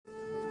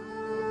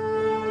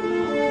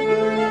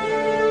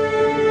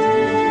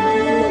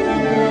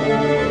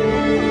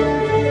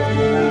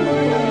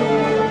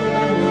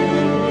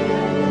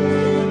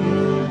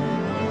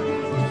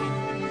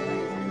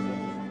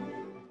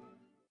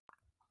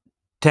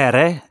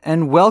Tere,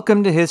 and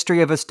welcome to History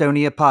of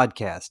Estonia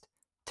podcast.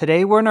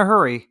 Today we're in a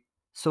hurry,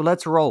 so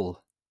let's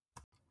roll.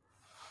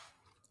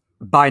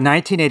 By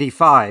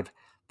 1985,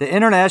 the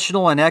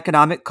international and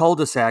economic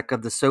cul-de-sac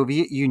of the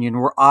Soviet Union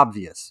were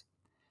obvious.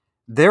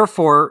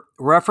 Therefore,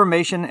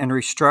 reformation and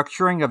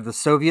restructuring of the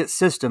Soviet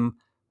system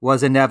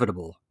was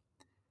inevitable.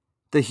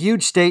 The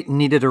huge state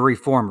needed a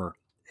reformer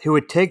who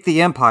would take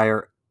the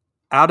empire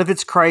out of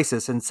its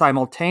crisis and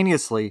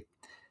simultaneously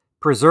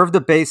preserve the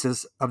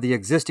basis of the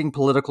existing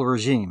political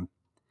regime.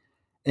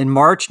 In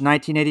March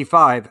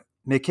 1985,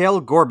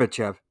 Mikhail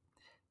Gorbachev,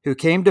 who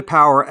came to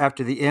power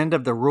after the end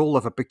of the rule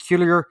of a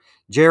peculiar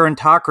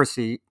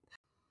gerontocracy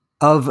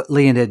of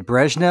Leonid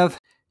Brezhnev,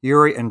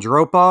 Yuri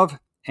Andropov,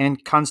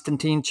 and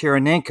Konstantin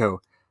Chernenko,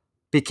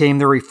 became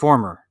the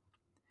reformer.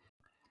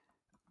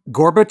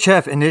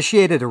 Gorbachev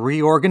initiated a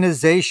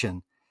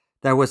reorganization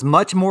that was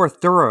much more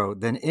thorough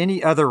than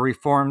any other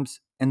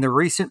reforms in the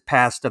recent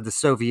past of the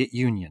Soviet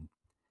Union.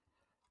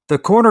 The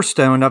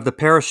cornerstone of the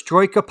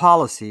perestroika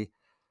policy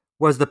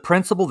was the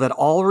principle that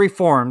all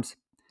reforms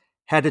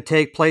had to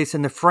take place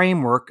in the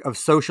framework of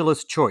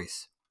socialist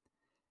choice.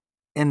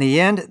 In the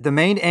end, the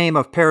main aim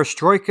of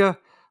perestroika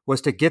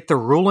was to get the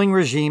ruling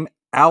regime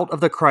out of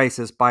the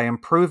crisis by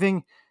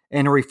improving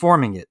and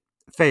reforming it,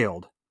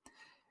 failed.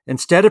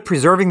 Instead of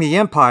preserving the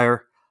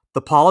empire,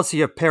 the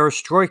policy of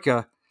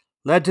perestroika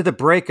led to the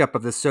breakup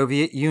of the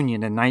Soviet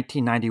Union in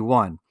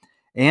 1991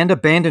 and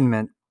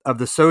abandonment of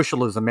the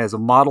socialism as a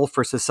model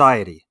for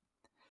society.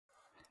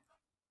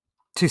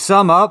 To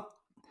sum up,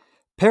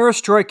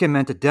 perestroika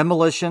meant a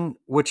demolition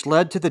which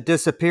led to the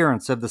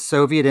disappearance of the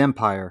Soviet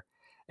Empire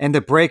and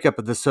the breakup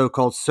of the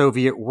so-called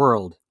Soviet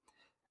world,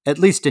 at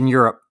least in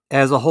Europe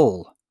as a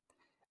whole.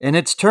 In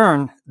its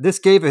turn, this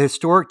gave a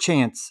historic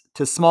chance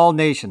to small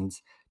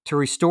nations to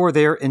restore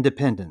their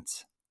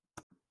independence.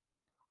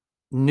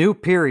 New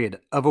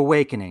period of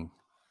awakening.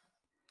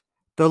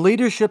 The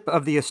leadership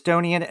of the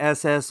Estonian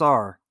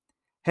SSR,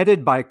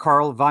 headed by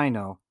Karl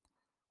Vaino,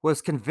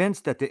 was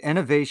convinced that the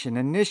innovation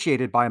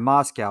initiated by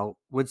Moscow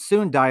would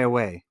soon die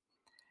away,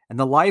 and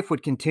the life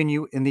would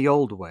continue in the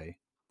old way.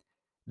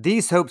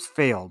 These hopes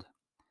failed.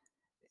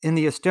 In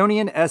the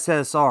Estonian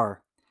SSR,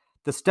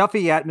 the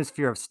stuffy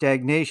atmosphere of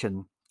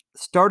stagnation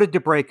started to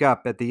break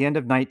up at the end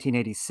of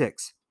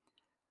 1986,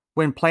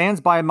 when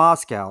plans by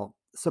Moscow,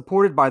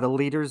 supported by the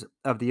leaders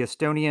of the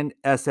Estonian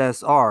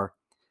SSR,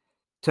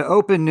 to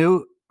open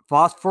new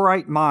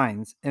phosphorite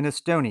mines in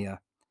Estonia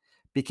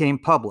became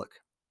public.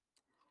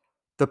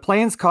 The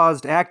plans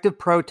caused active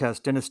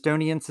protest in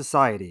Estonian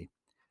society,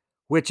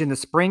 which in the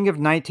spring of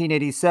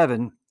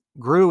 1987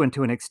 grew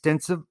into an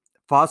extensive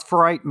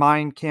phosphorite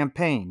mine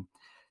campaign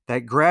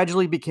that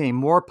gradually became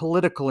more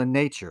political in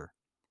nature.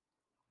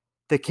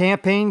 The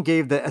campaign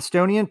gave the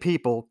Estonian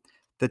people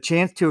the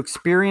chance to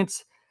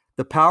experience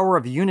the power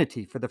of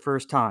unity for the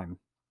first time.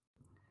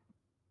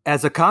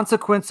 As a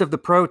consequence of the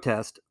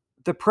protest,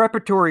 the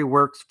preparatory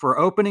works for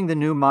opening the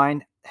new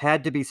mine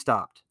had to be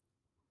stopped.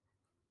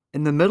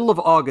 In the middle of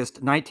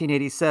August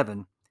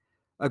 1987,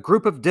 a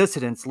group of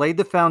dissidents laid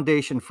the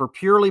foundation for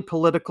purely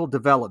political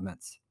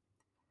developments.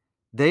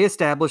 They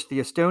established the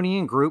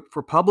Estonian Group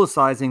for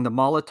Publicizing the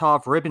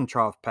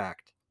Molotov-Ribbentrop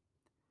Pact.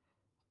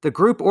 The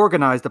group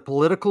organized a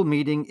political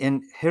meeting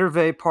in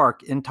Hirve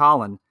Park in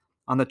Tallinn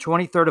on the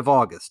 23rd of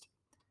August,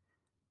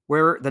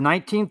 where the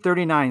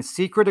 1939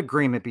 secret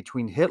agreement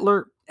between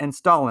Hitler and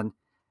Stalin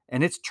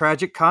and its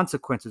tragic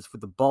consequences for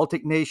the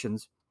Baltic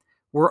nations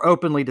were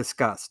openly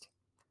discussed.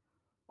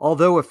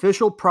 Although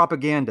official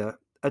propaganda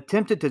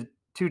attempted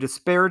to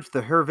disparage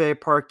the Hirve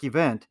Park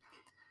event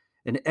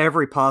in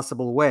every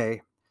possible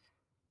way,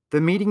 the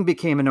meeting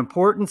became an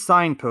important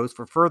signpost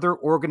for further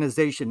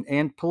organization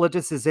and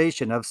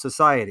politicization of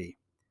society.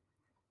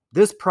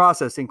 This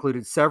process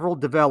included several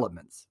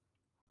developments.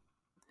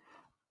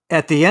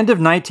 At the end of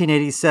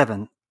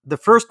 1987, the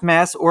first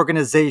mass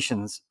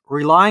organizations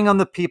relying on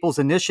the people's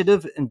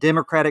initiative and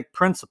democratic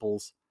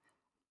principles,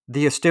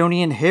 the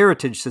Estonian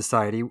Heritage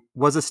Society,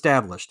 was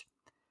established.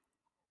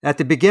 At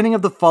the beginning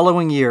of the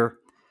following year,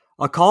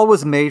 a call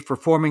was made for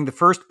forming the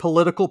first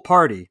political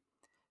party,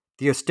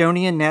 the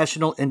Estonian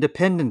National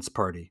Independence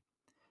Party.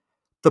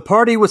 The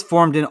party was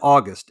formed in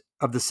August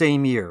of the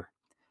same year.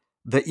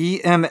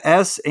 The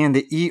EMS and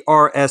the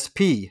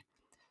ERSP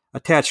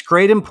attached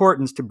great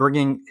importance to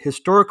bringing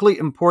historically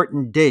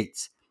important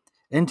dates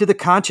into the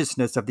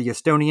consciousness of the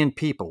Estonian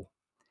people.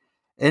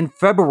 In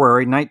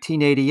February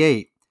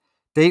 1988,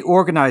 they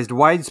organized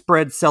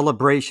widespread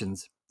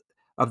celebrations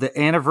of the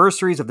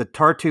anniversaries of the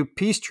Tartu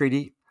Peace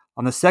Treaty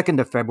on the 2nd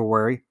of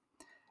February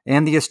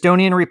and the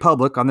Estonian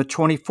Republic on the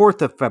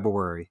 24th of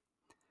February.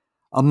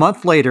 A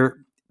month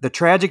later, the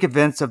tragic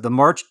events of the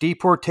March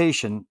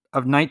deportation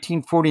of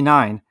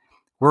 1949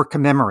 were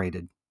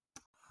commemorated.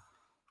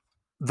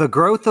 The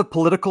growth of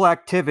political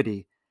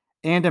activity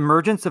and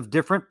emergence of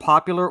different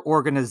popular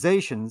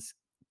organizations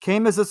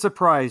came as a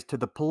surprise to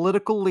the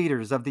political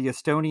leaders of the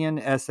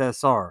Estonian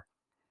SSR.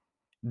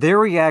 Their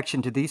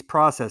reaction to these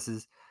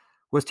processes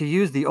was to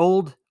use the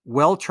old,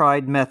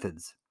 well-tried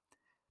methods.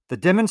 The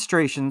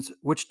demonstrations,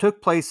 which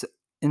took place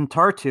in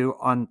Tartu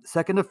on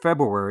 2nd of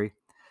February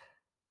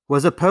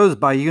was opposed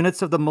by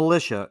units of the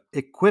militia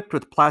equipped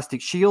with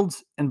plastic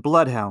shields and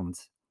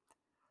bloodhounds.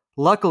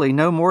 Luckily,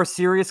 no more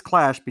serious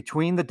clash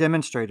between the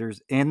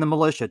demonstrators and the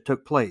militia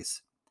took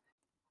place.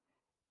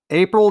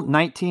 April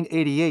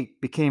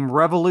 1988 became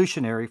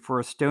revolutionary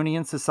for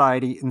Estonian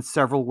society in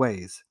several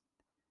ways.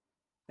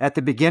 At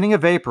the beginning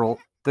of April,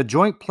 the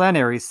joint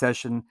plenary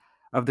session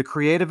of the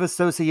creative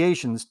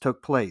associations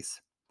took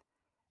place,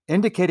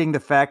 indicating the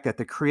fact that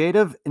the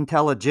creative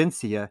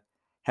intelligentsia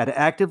had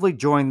actively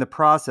joined the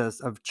process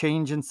of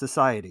change in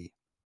society.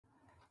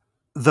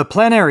 The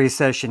plenary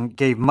session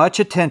gave much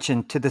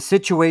attention to the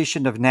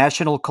situation of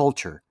national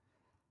culture.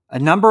 A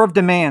number of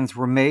demands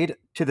were made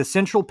to the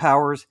central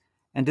powers,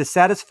 and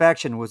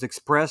dissatisfaction was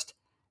expressed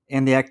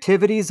in the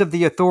activities of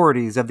the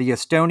authorities of the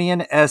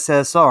Estonian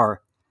SSR,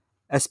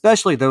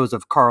 especially those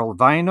of Karl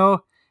Vaino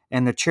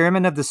and the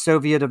chairman of the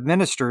Soviet of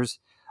Ministers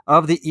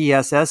of the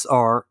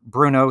ESSR,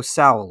 Bruno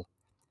Saul.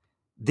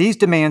 These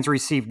demands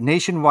received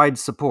nationwide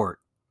support.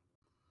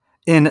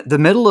 In the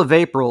middle of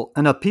April,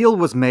 an appeal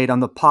was made on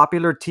the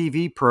popular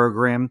TV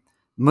program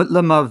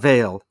Mõtlema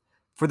Veel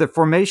for the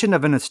formation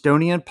of an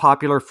Estonian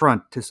Popular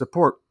Front to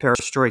support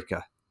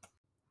perestroika.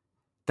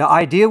 The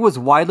idea was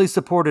widely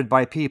supported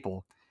by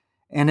people,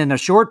 and in a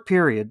short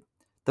period,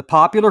 the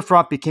Popular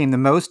Front became the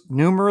most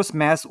numerous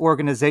mass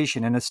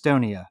organization in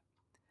Estonia.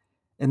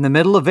 In the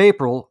middle of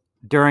April,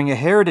 during a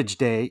Heritage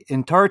Day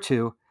in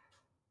Tartu,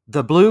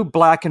 the blue,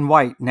 black, and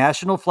white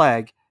national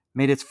flag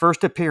made its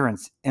first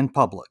appearance in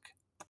public.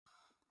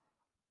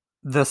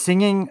 The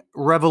Singing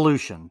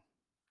Revolution.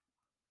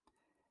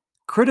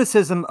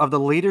 Criticism of the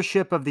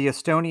leadership of the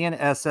Estonian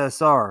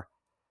SSR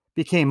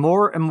became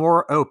more and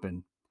more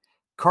open.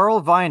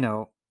 Karl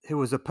Vaino, who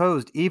was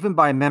opposed even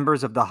by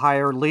members of the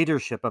higher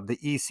leadership of the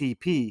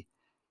ECP,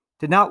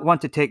 did not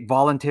want to take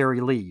voluntary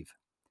leave.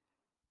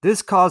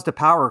 This caused a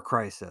power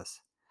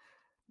crisis,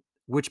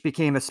 which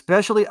became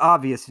especially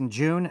obvious in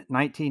June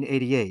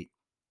 1988.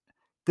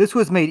 This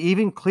was made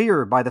even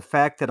clearer by the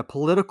fact that a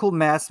political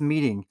mass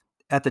meeting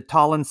at the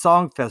Tallinn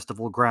Song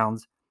Festival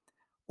grounds,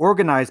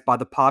 organized by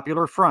the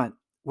Popular Front,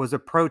 was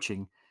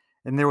approaching,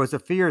 and there was a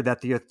fear that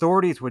the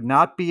authorities would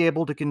not be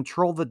able to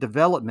control the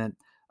development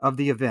of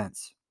the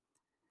events.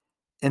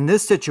 In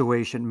this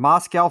situation,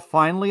 Moscow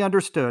finally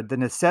understood the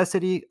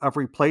necessity of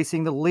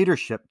replacing the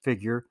leadership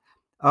figure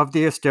of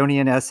the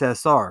Estonian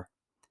SSR.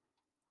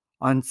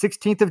 On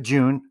 16th of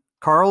June,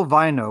 Karl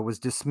Vaino was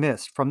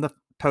dismissed from the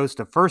post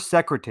of first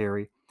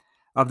secretary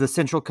of the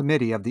Central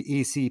Committee of the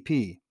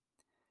ECP.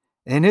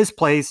 In his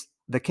place,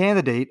 the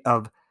candidate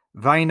of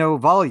Vaino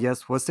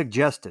Valjas was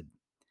suggested.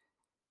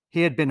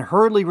 He had been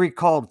hurriedly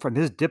recalled from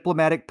his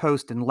diplomatic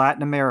post in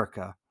Latin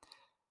America.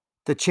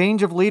 The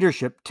change of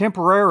leadership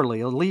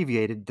temporarily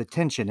alleviated the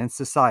tension in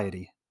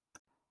society.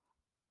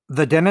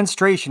 The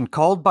demonstration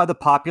called by the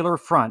Popular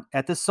Front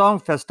at the Song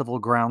Festival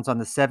grounds on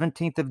the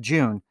 17th of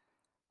June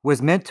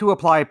was meant to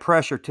apply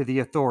pressure to the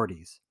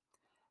authorities.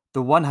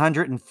 The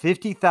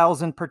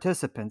 150,000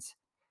 participants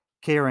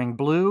carrying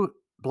blue,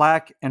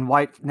 black, and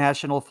white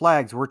national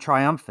flags were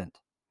triumphant.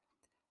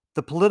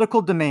 The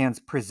political demands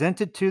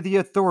presented to the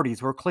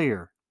authorities were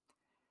clear.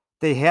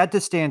 They had to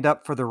stand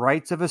up for the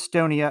rights of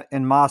Estonia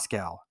in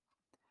Moscow.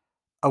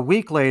 A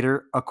week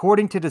later,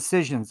 according to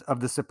decisions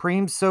of the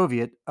Supreme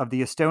Soviet of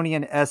the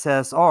Estonian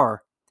SSR,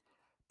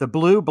 the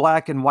blue,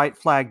 black, and white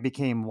flag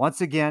became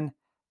once again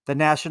the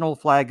national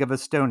flag of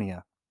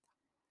Estonia.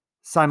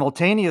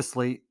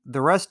 Simultaneously, the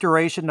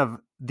restoration of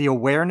the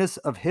awareness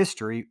of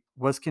history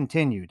was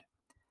continued.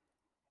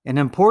 An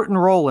important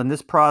role in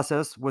this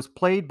process was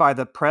played by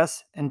the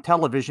press and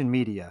television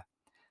media,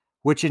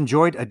 which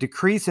enjoyed a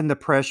decrease in the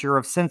pressure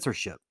of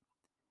censorship.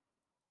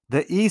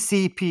 The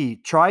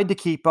ECP tried to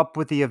keep up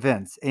with the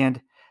events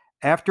and,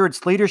 after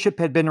its leadership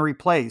had been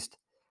replaced,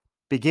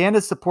 began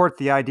to support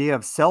the idea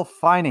of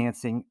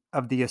self-financing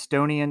of the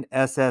Estonian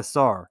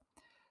SSR,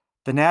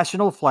 the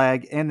national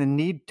flag, and the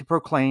need to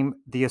proclaim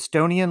the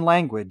Estonian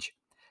language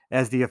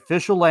as the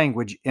official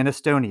language in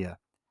Estonia.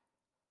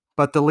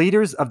 But the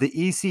leaders of the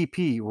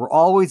ECP were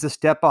always a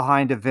step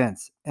behind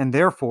events and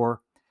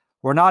therefore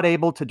were not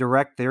able to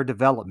direct their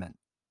development.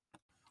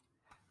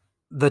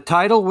 The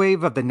tidal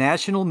wave of the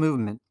national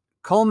movement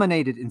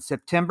culminated in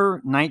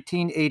September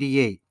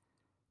 1988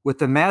 with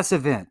the mass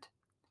event,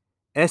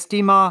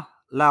 Eestimaa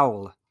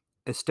Laul,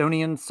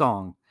 Estonian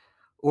Song,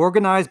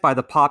 organized by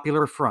the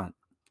Popular Front.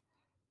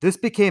 This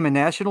became a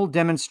national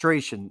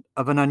demonstration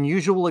of an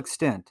unusual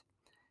extent,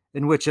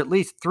 in which at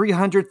least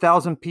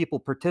 300,000 people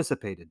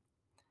participated.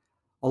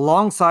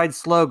 Alongside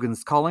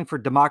slogans calling for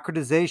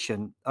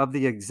democratization of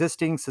the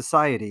existing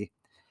society,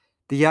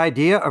 the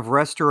idea of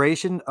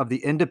restoration of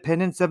the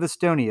independence of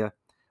Estonia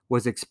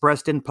was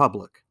expressed in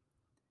public.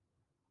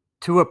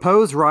 To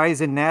oppose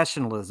rise in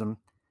nationalism,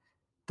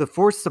 the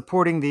force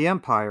supporting the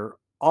empire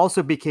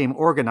also became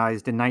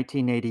organized in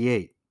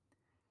 1988.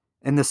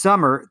 In the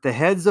summer, the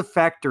heads of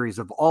factories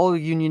of all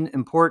union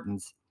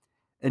importance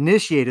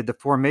initiated the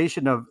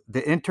formation of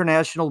the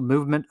International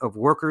Movement of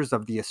Workers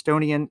of the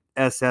Estonian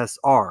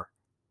SSR.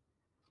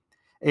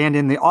 And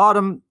in the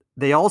autumn,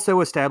 they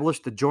also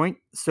established the Joint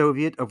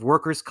Soviet of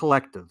Workers'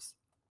 Collectives.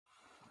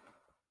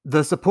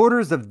 The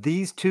supporters of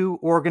these two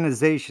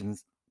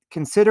organizations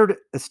considered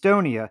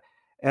Estonia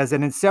as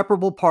an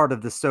inseparable part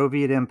of the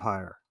Soviet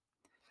Empire.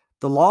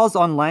 The laws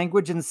on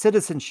language and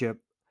citizenship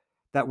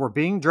that were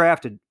being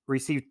drafted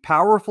received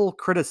powerful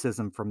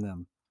criticism from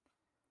them.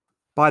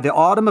 By the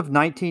autumn of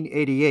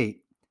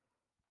 1988,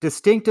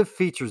 distinctive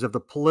features of the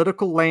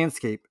political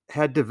landscape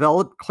had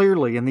developed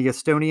clearly in the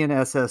Estonian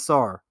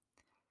SSR.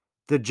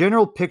 The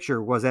general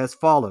picture was as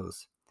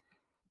follows.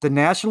 The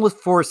nationalist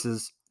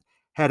forces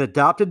had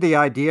adopted the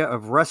idea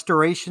of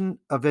restoration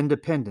of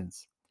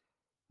independence,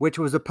 which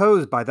was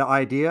opposed by the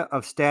idea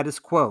of status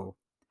quo,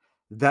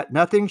 that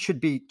nothing should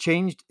be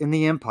changed in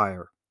the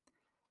empire.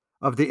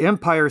 Of the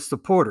empire's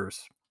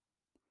supporters,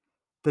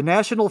 the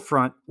National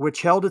Front,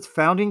 which held its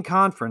founding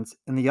conference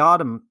in the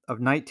autumn of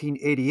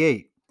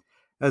 1988,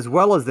 as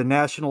well as the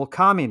National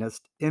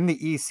Communist in the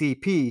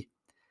ECP,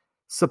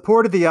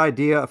 supported the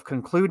idea of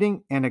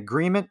concluding an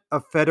agreement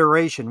of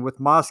federation with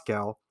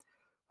Moscow,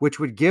 which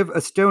would give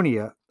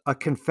Estonia a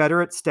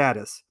confederate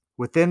status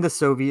within the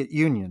Soviet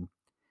Union.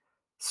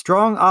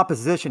 Strong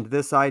opposition to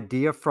this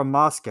idea from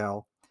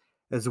Moscow,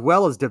 as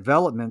well as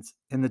developments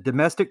in the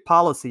domestic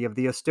policy of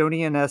the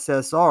Estonian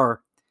SSR,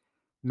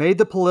 made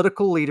the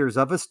political leaders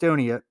of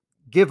Estonia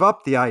give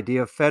up the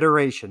idea of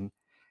federation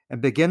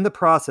and begin the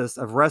process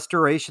of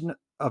restoration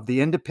of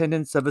the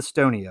independence of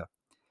Estonia.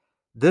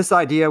 This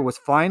idea was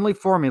finally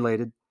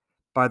formulated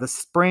by the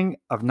spring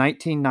of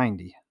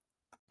 1990.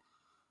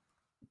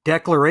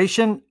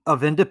 Declaration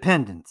of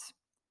Independence.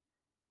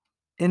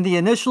 In the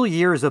initial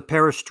years of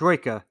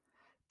perestroika,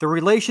 the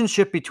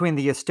relationship between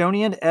the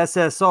Estonian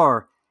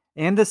SSR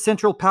and the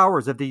Central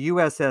Powers of the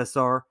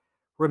USSR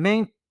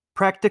remained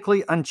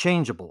practically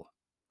unchangeable.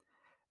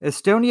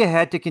 Estonia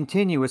had to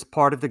continue as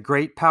part of the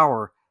Great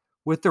Power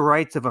with the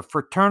rights of a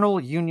fraternal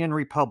Union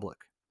Republic.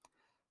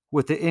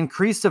 With the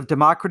increase of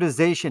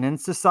democratization in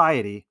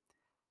society,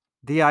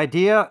 the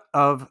idea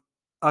of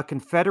a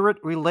confederate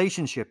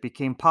relationship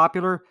became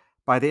popular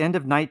by the end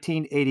of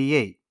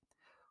 1988,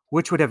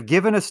 which would have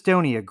given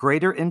Estonia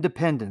greater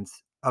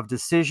independence of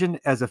decision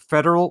as a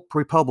federal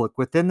republic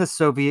within the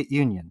Soviet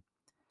Union.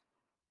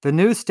 The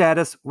new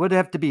status would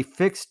have to be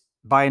fixed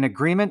by an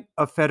agreement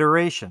of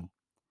federation.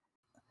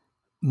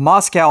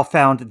 Moscow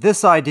found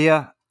this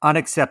idea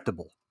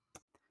unacceptable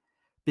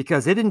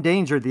because it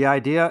endangered the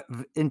idea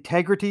of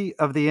integrity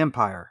of the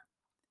empire.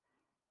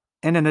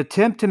 In an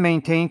attempt to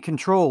maintain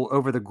control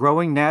over the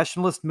growing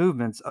nationalist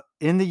movements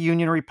in the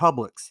Union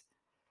republics,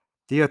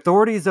 the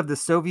authorities of the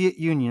Soviet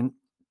Union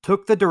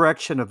took the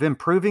direction of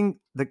improving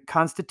the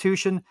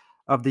constitution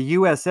of the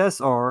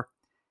USSR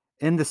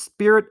in the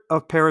spirit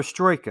of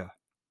perestroika.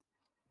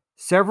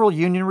 Several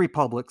Union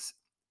republics,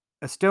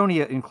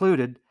 Estonia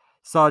included,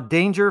 saw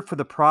danger for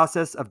the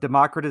process of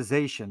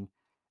democratization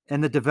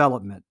and the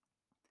development.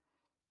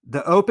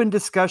 The open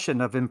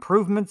discussion of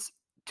improvements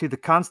to the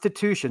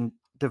constitution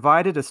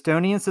divided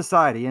Estonian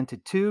society into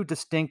two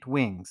distinct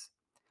wings,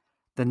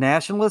 the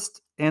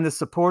nationalists and the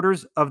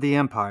supporters of the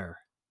empire.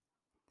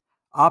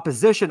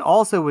 Opposition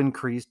also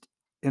increased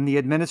in the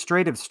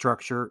administrative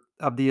structure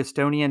of the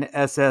Estonian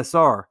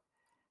SSR,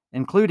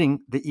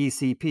 including the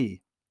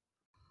ECP.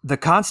 The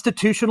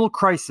constitutional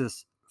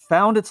crisis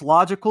found its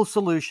logical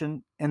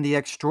solution in the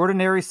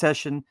extraordinary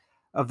session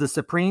of the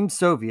Supreme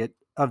Soviet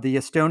of the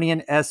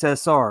Estonian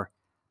SSR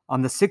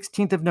on the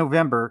 16th of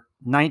November,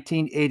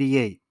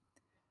 1988,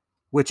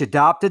 which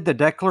adopted the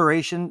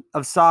Declaration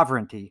of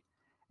Sovereignty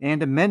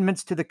and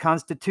amendments to the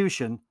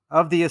Constitution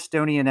of the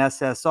Estonian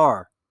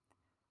SSR.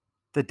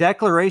 The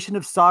Declaration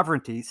of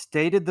Sovereignty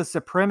stated the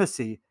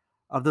supremacy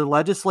of the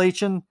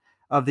legislation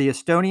of the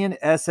Estonian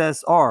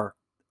SSR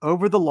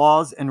over the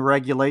laws and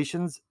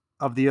regulations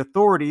of the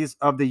authorities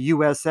of the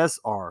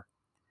USSR.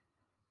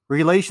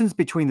 Relations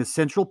between the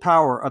central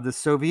power of the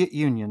Soviet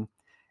Union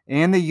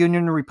and the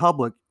Union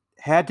Republic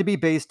had to be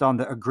based on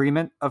the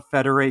Agreement of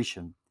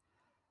Federation.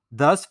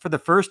 Thus, for the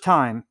first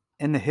time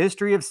in the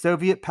history of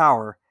Soviet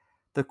power,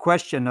 the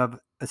question of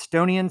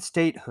Estonian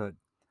statehood,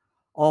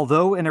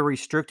 although in a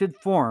restricted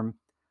form,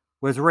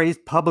 was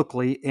raised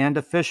publicly and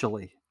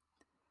officially.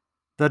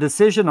 The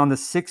decision on the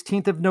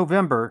 16th of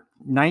November,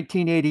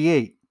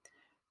 1988,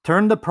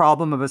 turned the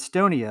problem of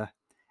Estonia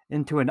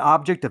into an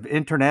object of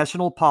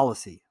international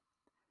policy.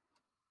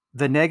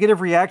 The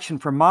negative reaction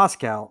from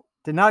Moscow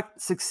did not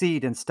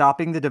succeed in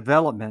stopping the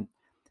development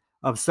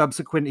of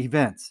subsequent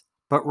events,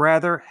 but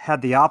rather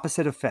had the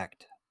opposite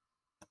effect.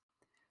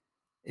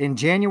 In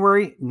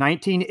January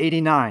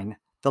 1989,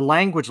 the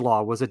language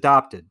law was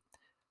adopted,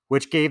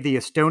 which gave the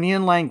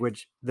Estonian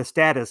language the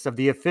status of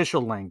the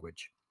official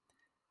language.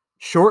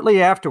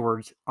 Shortly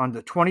afterwards, on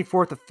the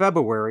 24th of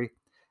February,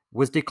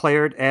 was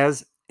declared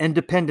as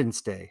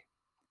Independence Day.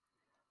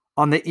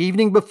 On the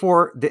evening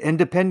before the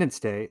Independence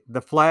Day,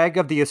 the flag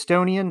of the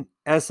Estonian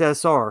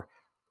SSR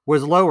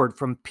was lowered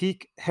from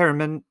Peak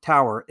Hermann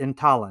Tower in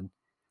Tallinn,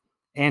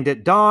 and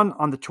at dawn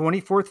on the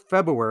 24th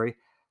February,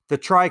 the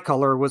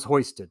tricolor was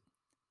hoisted.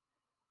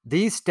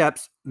 These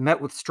steps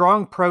met with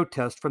strong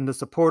protest from the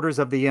supporters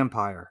of the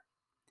empire.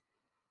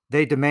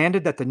 They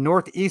demanded that the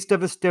northeast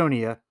of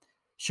Estonia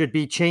should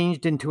be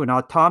changed into an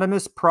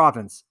autonomous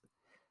province,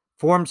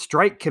 formed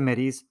strike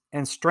committees,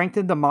 and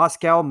strengthened the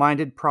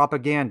Moscow-minded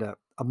propaganda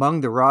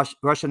among the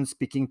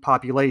Russian-speaking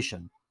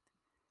population.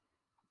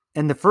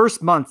 In the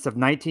first months of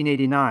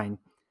 1989,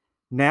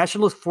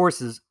 nationalist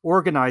forces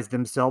organized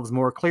themselves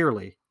more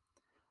clearly.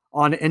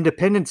 On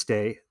Independence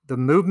Day, the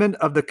movement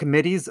of the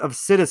Committees of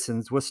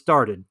Citizens was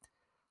started,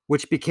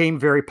 which became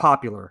very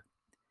popular.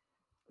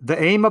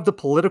 The aim of the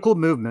political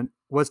movement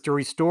was to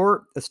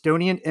restore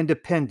Estonian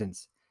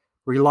independence,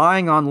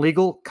 relying on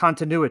legal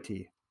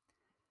continuity.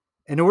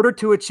 In order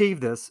to achieve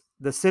this,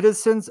 the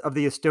citizens of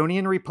the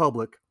Estonian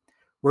Republic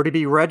were to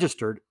be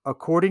registered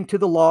according to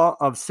the law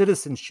of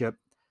citizenship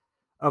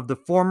of the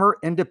former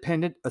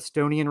independent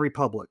Estonian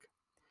Republic.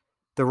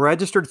 The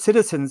registered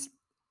citizens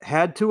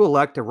had to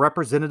elect a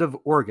representative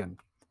organ,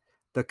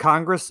 the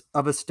Congress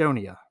of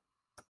Estonia.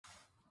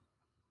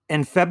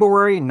 In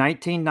February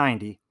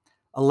 1990,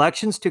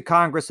 elections to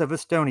Congress of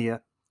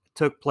Estonia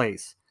took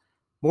place.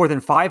 More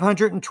than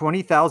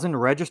 520,000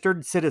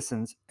 registered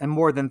citizens and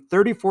more than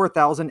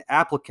 34,000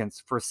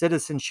 applicants for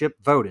citizenship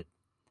voted.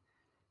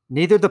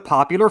 Neither the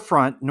Popular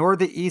Front nor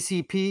the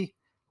ECP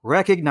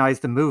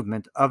recognized the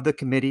movement of the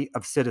Committee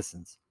of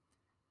Citizens.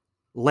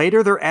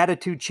 Later, their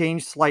attitude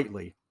changed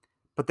slightly,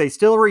 but they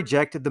still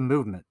rejected the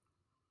movement.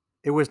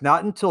 It was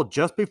not until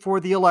just before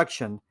the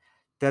election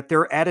that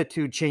their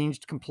attitude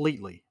changed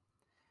completely.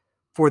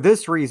 For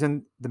this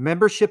reason, the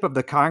membership of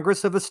the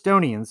Congress of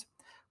Estonians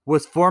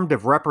was formed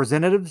of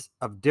representatives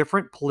of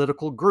different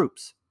political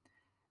groups.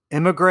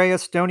 Immigrant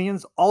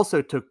Estonians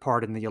also took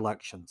part in the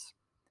elections.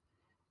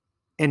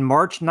 In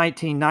March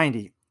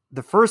 1990,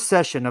 the first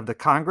session of the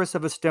Congress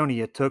of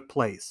Estonia took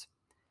place.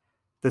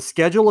 The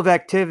schedule of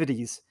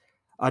activities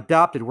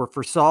adopted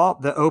foresaw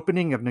the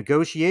opening of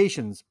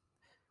negotiations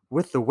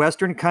with the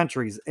Western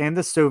countries and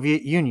the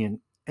Soviet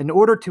Union in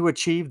order to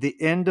achieve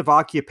the end of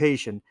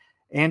occupation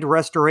and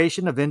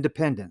restoration of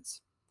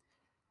independence.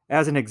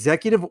 As an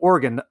executive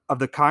organ of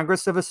the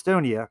Congress of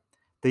Estonia,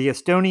 the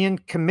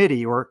Estonian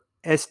Committee, or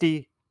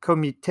Eesti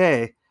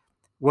Komitee,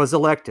 was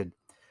elected,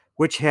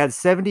 which had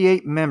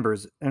 78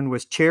 members and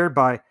was chaired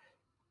by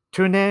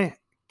Tune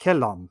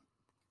Kelam.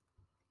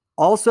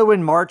 Also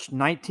in March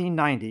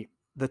 1990,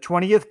 the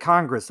 20th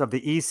Congress of the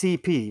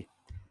ECP,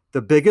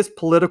 the biggest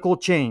political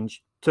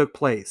change, took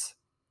place.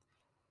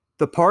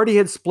 The party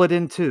had split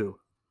in two: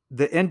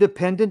 the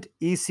independent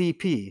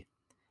ECP,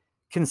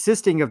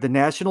 consisting of the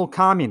National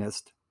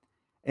Communist,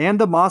 and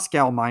the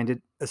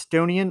Moscow-minded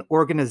Estonian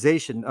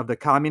Organization of the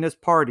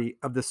Communist Party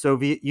of the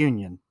Soviet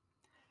Union.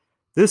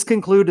 This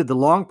concluded the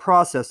long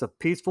process of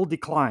peaceful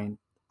decline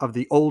of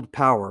the old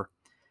power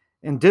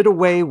and did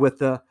away with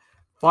the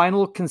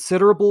final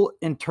considerable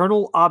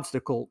internal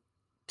obstacle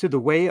to the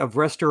way of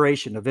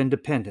restoration of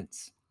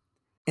independence.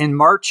 In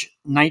March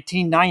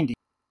 1990,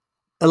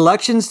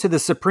 elections to the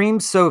Supreme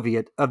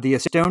Soviet of the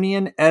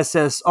Estonian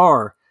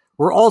SSR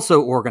were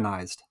also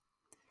organized.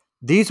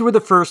 These were the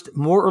first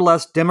more or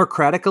less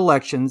democratic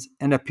elections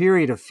in a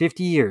period of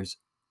 50 years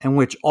in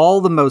which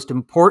all the most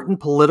important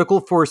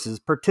political forces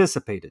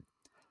participated.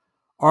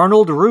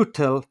 Arnold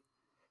Reutel,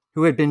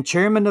 who had been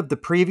chairman of the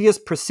previous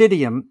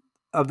Presidium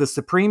of the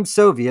Supreme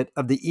Soviet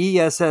of the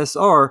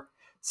ESSR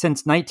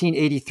since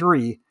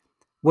 1983,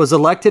 was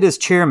elected as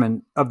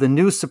chairman of the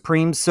new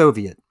Supreme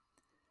Soviet.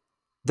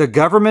 The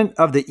government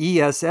of the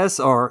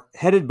ESSR,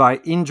 headed by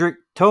Indrek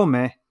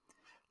Tome,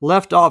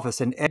 left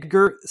office, and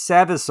Edgar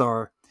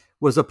Savisaar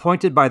was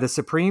appointed by the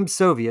Supreme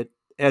Soviet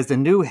as the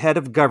new head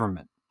of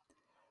government.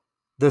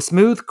 The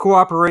smooth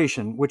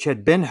cooperation which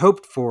had been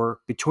hoped for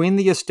between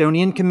the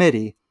Estonian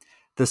Committee,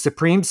 the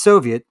Supreme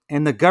Soviet,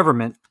 and the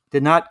government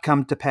did not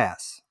come to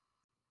pass.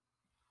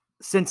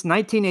 Since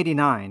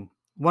 1989,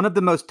 one of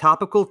the most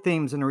topical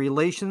themes in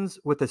relations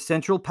with the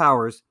Central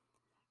Powers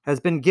has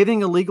been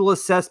giving a legal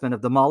assessment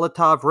of the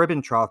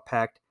Molotov-Ribbentrop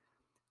Pact,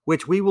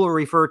 which we will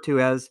refer to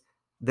as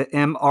the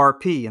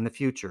MRP in the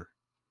future.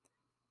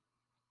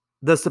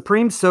 The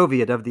Supreme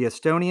Soviet of the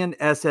Estonian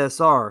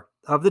SSR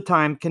of the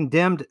time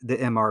condemned the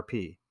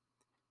MRP.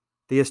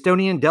 The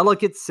Estonian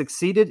delegates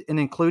succeeded in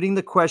including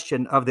the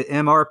question of the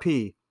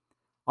MRP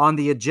on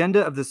the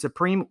agenda of the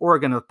supreme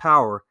organ of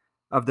power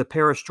of the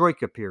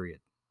Perestroika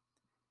period,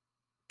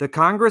 the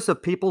Congress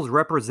of People's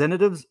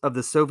Representatives of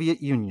the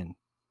Soviet Union.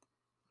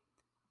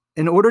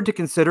 In order to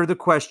consider the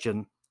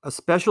question, a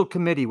special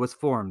committee was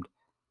formed,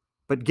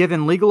 but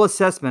given legal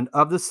assessment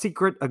of the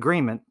secret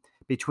agreement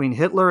between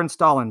Hitler and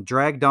Stalin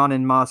dragged on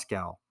in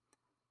Moscow.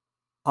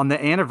 On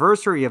the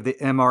anniversary of the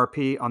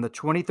MRP on the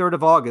 23rd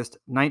of August,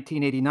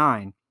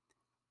 1989,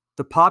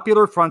 the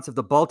Popular Fronts of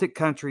the Baltic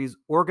countries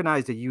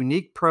organized a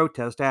unique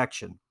protest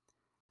action.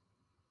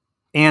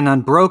 An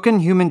unbroken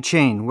human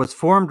chain was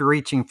formed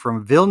reaching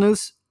from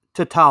Vilnius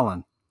to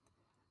Tallinn.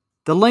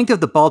 The length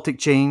of the Baltic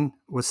chain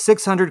was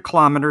 600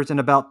 kilometers and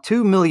about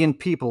 2 million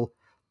people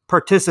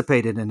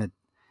participated in it,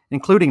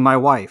 including my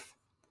wife.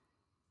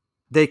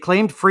 They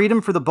claimed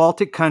freedom for the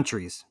Baltic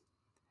countries.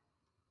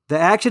 The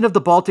action of the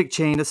Baltic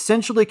chain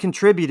essentially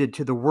contributed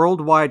to the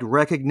worldwide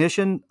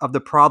recognition of the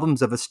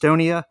problems of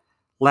Estonia,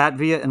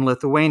 Latvia, and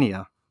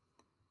Lithuania.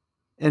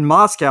 In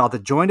Moscow, the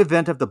joint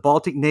event of the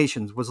Baltic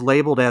nations was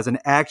labeled as an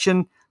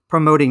action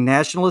promoting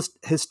nationalist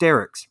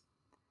hysterics.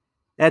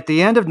 At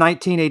the end of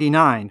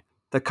 1989,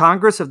 the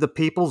Congress of the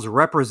People's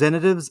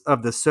Representatives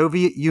of the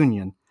Soviet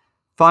Union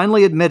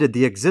finally admitted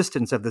the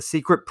existence of the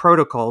secret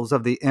protocols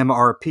of the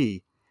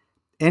MRP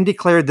and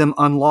declared them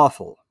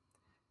unlawful.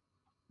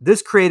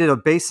 This created a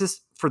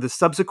basis for the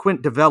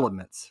subsequent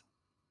developments.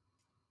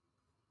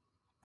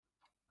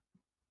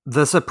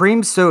 The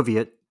Supreme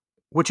Soviet,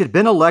 which had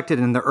been elected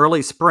in the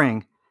early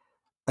spring,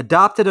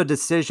 adopted a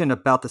decision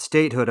about the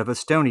statehood of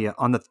Estonia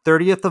on the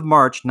 30th of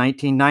March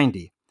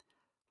 1990,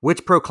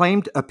 which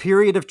proclaimed a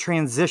period of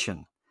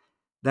transition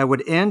that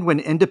would end when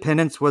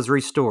independence was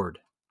restored.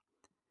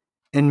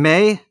 In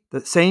May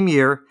the same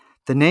year,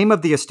 the name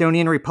of the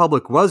Estonian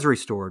Republic was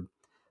restored.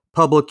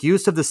 Public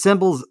use of the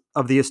symbols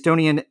of the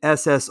Estonian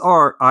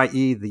SSR,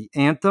 i.e. the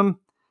anthem,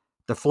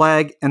 the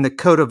flag, and the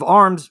coat of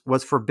arms,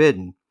 was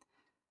forbidden,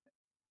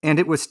 and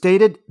it was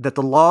stated that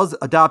the laws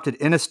adopted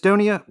in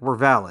Estonia were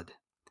valid.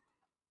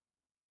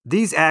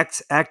 These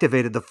acts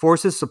activated the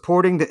forces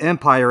supporting the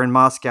empire in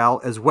Moscow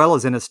as well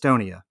as in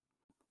Estonia.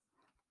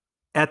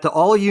 At the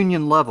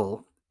all-union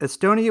level,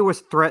 Estonia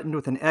was threatened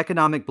with an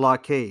economic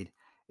blockade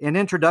and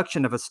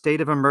introduction of a state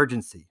of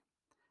emergency.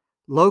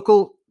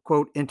 Local,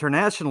 quote,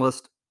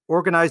 internationalists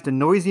organized a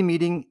noisy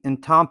meeting in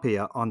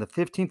Toompea on the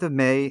 15th of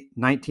May,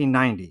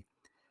 1990,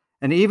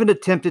 and even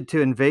attempted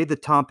to invade the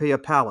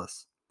Toompea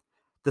Palace,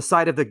 the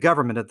site of the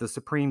government of the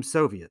Supreme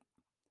Soviet.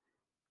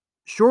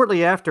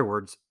 Shortly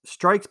afterwards,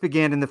 strikes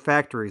began in the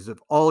factories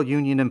of all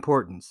union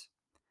importance.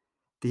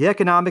 The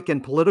economic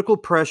and political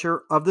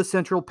pressure of the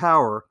Central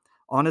Power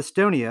on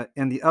Estonia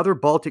and the other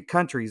Baltic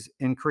countries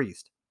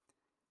increased.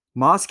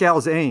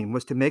 Moscow's aim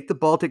was to make the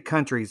Baltic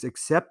countries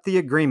accept the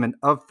agreement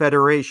of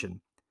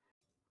federation,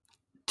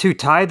 to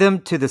tie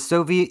them to the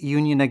Soviet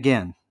Union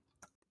again.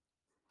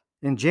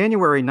 In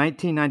January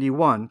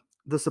 1991,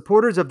 the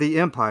supporters of the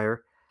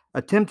empire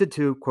attempted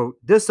to, quote,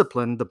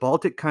 discipline the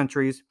Baltic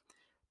countries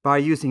by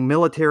using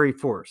military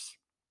force.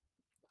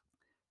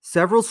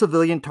 Several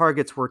civilian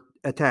targets were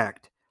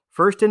attacked,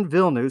 first in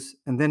Vilnius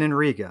and then in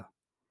Riga.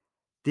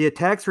 The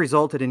attacks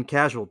resulted in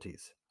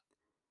casualties.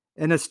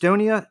 In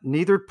Estonia,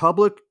 neither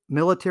public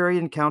military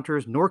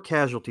encounters nor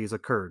casualties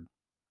occurred.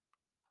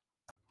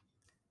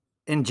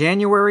 In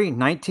January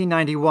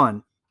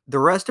 1991, the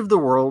rest of the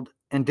world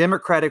and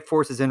democratic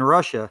forces in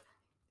Russia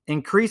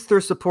increased their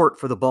support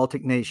for the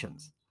Baltic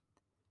nations.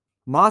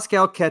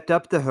 Moscow kept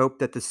up the hope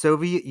that the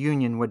Soviet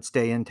Union would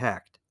stay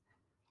intact.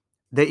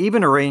 They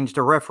even arranged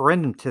a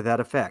referendum to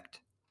that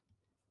effect.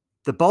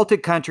 The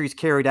Baltic countries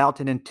carried out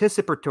an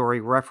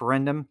anticipatory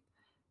referendum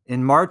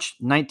in March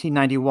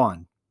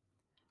 1991.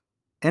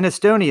 In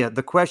Estonia,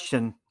 the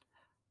question,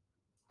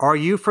 "Are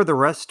you for the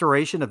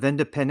restoration of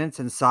independence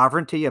and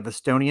sovereignty of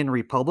Estonian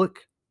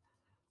Republic?"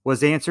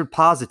 was answered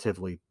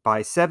positively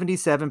by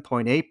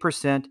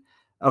 77.8%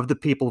 of the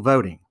people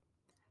voting.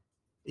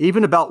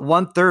 Even about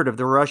one-third of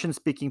the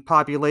Russian-speaking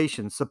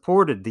population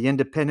supported the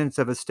independence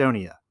of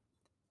Estonia.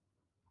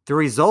 The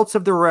results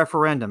of the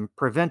referendum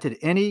prevented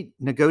any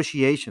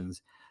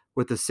negotiations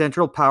with the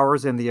Central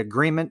Powers and the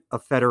Agreement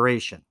of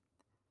Federation.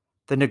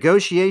 The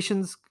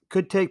negotiations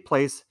could take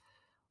place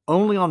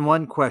only on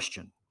one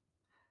question,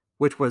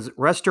 which was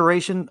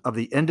restoration of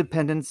the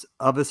independence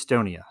of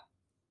Estonia.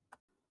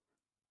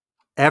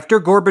 After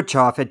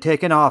Gorbachev had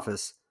taken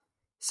office,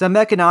 some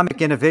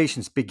economic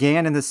innovations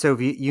began in the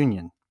Soviet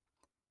Union.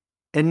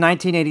 In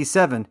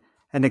 1987,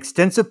 an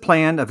extensive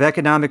plan of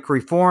economic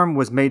reform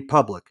was made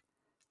public,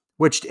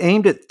 which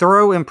aimed at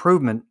thorough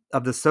improvement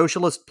of the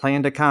socialist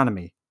planned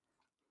economy.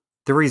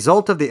 The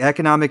result of the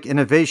economic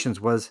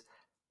innovations was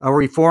a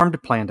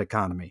reformed planned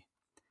economy.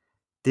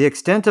 The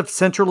extent of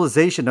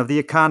centralization of the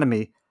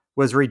economy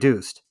was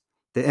reduced,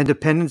 the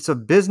independence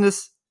of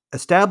business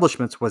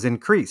establishments was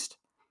increased,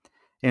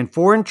 and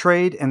foreign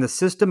trade and the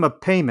system of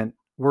payment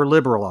were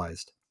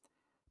liberalized.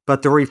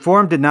 But the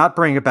reform did not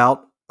bring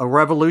about a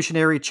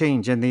revolutionary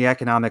change in the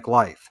economic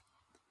life.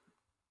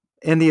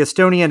 In the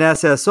Estonian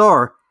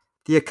SSR,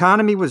 the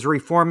economy was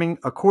reforming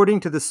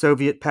according to the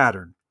Soviet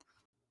pattern.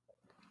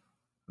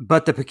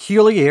 But the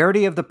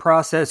peculiarity of the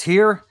process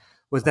here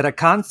was that a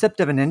concept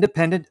of an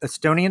independent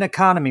Estonian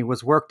economy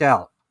was worked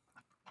out.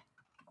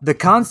 The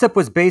concept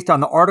was based on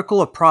the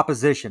Article of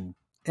Proposition,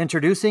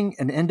 introducing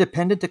an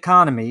independent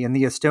economy in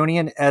the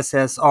Estonian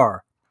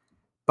SSR,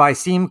 by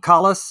Siim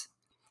Kallas,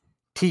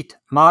 Tiit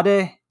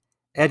Made,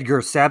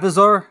 Edgar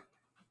Savisaar,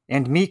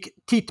 and Mikk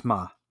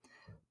Titma,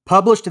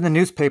 published in the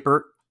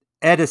newspaper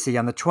Edasi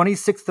on the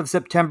 26th of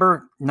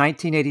September,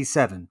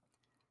 1987.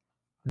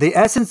 The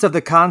essence of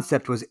the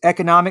concept was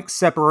economic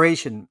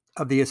separation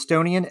of the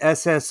Estonian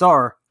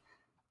SSR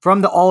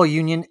from the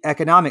all-union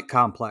economic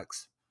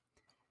complex.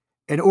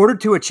 In order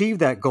to achieve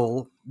that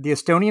goal, the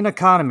Estonian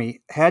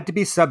economy had to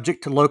be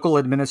subject to local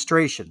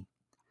administration.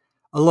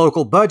 A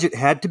local budget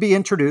had to be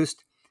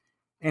introduced,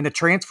 and a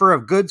transfer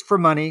of goods for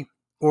money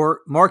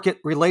or market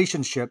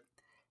relationship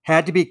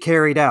had to be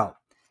carried out,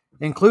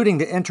 including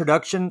the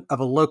introduction of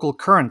a local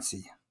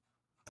currency.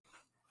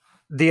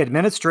 The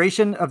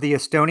administration of the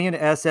Estonian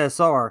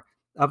SSR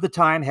of the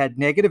time had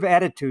negative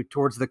attitude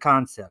towards the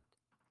concept.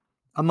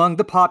 Among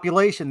the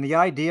population, the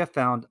idea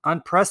found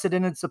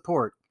unprecedented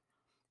support,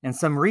 and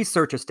some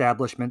research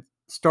establishments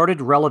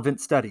started relevant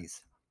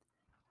studies.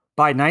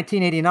 By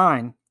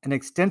 1989, an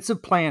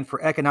extensive plan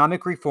for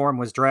economic reform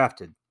was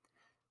drafted,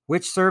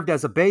 which served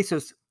as a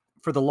basis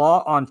for the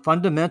law on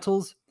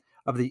fundamentals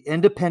of the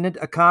independent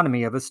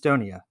economy of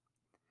Estonia,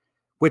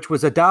 which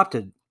was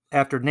adopted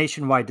after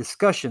nationwide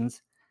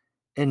discussions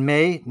in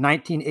May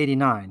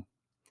 1989.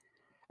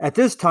 At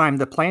this time,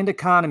 the planned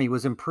economy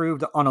was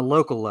improved on a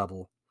local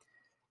level,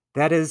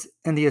 that is,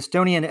 in the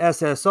Estonian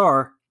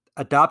SSR,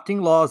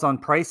 adopting laws on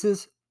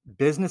prices,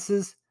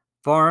 businesses,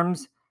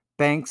 farms,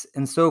 banks,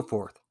 and so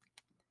forth.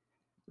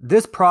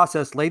 This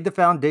process laid the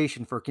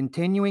foundation for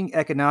continuing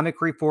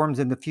economic reforms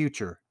in the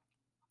future.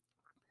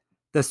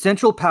 The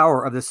central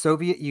power of the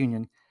Soviet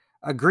Union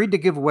agreed to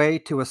give way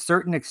to a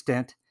certain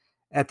extent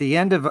at the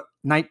end of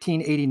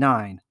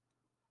 1989.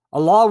 A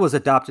law was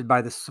adopted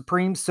by the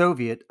Supreme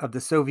Soviet of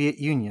the Soviet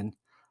Union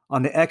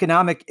on the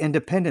economic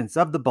independence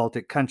of the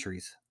Baltic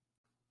countries.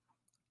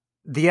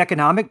 The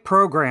economic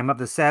program of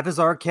the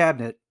Savisaar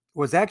cabinet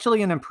was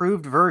actually an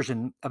improved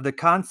version of the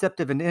concept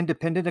of an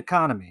independent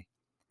economy.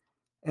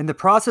 In the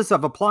process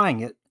of applying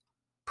it,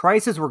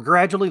 prices were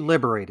gradually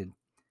liberated.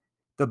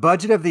 The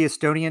budget of the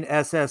Estonian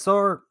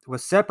SSR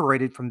was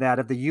separated from that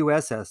of the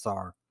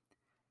USSR,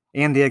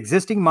 and the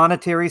existing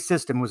monetary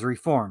system was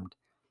reformed.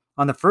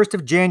 On the 1st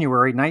of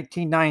January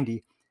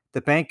 1990,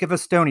 the Bank of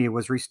Estonia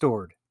was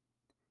restored.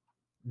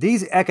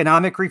 These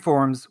economic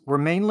reforms were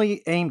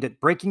mainly aimed at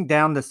breaking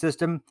down the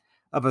system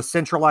of a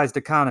centralized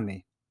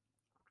economy,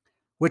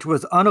 which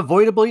was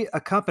unavoidably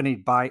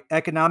accompanied by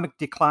economic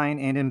decline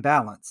and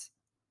imbalance.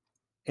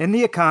 In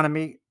the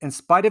economy, in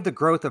spite of the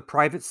growth of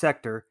private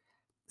sector,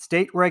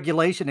 state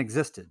regulation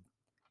existed.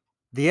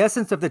 The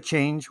essence of the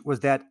change was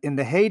that in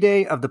the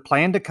heyday of the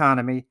planned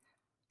economy,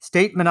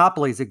 state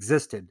monopolies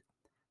existed,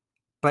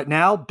 but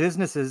now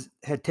businesses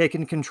had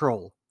taken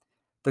control.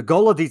 The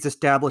goal of these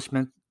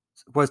establishments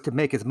was to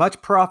make as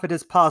much profit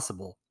as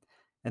possible,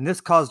 and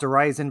this caused a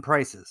rise in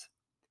prices.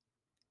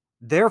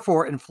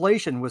 Therefore,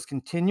 inflation was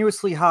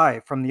continuously high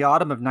from the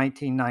autumn of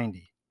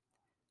 1990.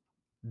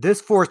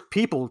 This forced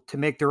people to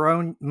make their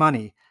own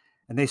money,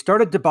 and they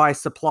started to buy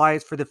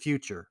supplies for the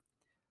future,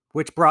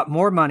 which brought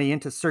more money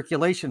into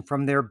circulation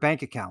from their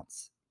bank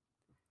accounts.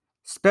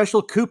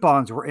 Special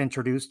coupons were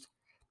introduced,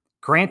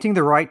 granting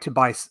the right to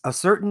buy a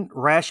certain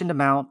rationed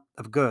amount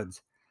of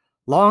goods.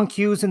 Long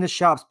queues in the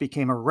shops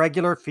became a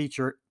regular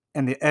feature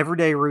in the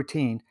everyday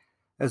routine,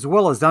 as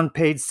well as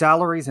unpaid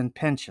salaries and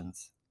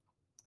pensions.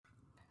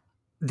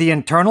 The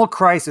internal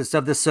crisis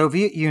of the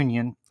Soviet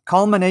Union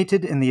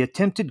culminated in the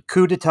attempted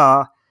coup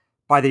d'etat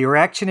by the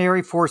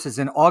reactionary forces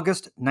in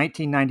August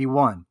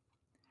 1991.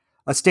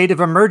 A state of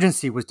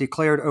emergency was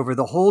declared over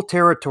the whole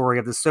territory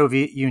of the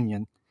Soviet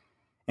Union,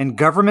 and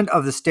government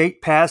of the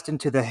state passed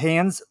into the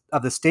hands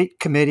of the State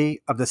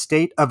Committee of the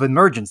State of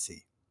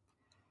Emergency.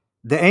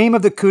 The aim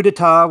of the coup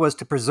d'etat was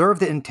to preserve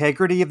the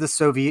integrity of the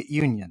Soviet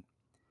Union.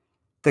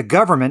 The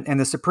government and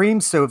the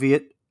Supreme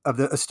Soviet of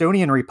the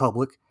Estonian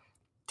Republic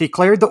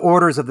declared the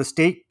orders of the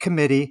State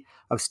Committee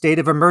of State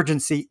of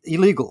Emergency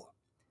illegal.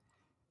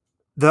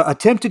 The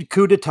attempted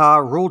coup d'etat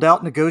ruled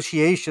out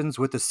negotiations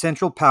with the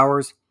Central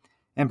Powers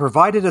and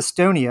provided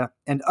Estonia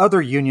and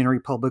other Union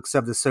republics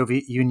of the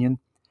Soviet Union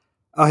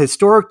a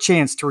historic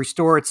chance to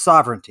restore its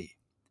sovereignty.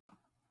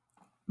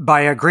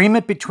 By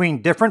agreement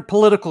between different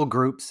political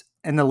groups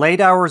in the late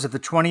hours of the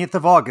 20th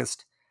of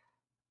August,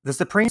 the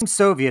Supreme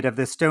Soviet of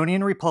the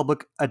Estonian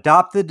Republic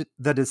adopted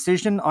the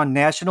Decision on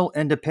National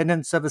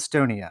Independence of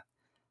Estonia,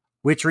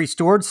 which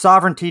restored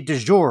sovereignty de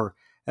jure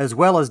as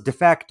well as de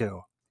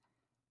facto.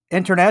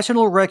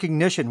 International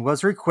recognition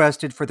was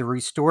requested for the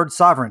restored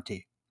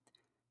sovereignty.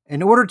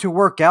 In order to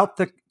work out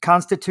the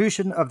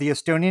Constitution of the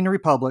Estonian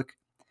Republic,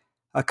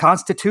 a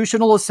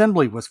constitutional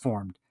assembly was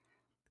formed,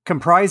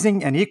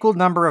 comprising an equal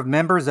number of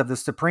members of the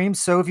Supreme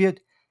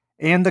Soviet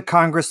and the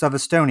Congress of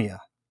Estonia.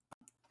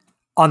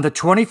 On the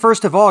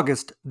 21st of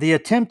August, the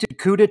attempted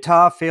coup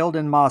d'etat failed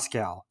in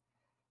Moscow.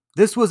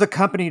 This was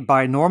accompanied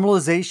by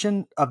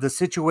normalization of the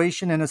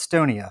situation in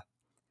Estonia.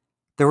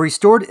 The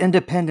restored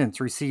independence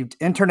received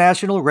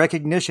international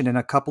recognition in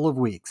a couple of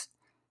weeks.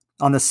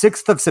 On the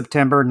 6th of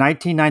September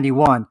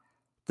 1991,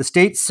 the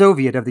State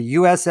Soviet of the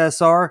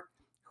USSR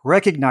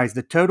recognized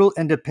the total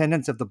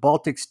independence of the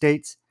Baltic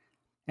states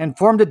and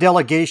formed a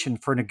delegation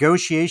for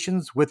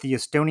negotiations with the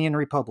Estonian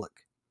Republic.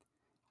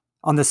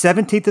 On the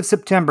 17th of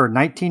September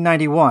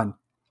 1991,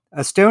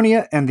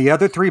 Estonia and the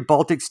other three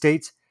Baltic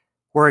states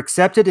were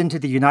accepted into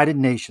the United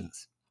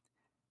Nations.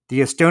 The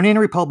Estonian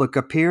Republic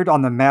appeared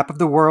on the map of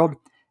the world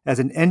as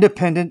an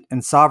independent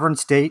and sovereign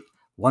state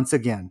once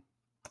again.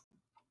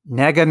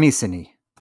 Nägemiseni.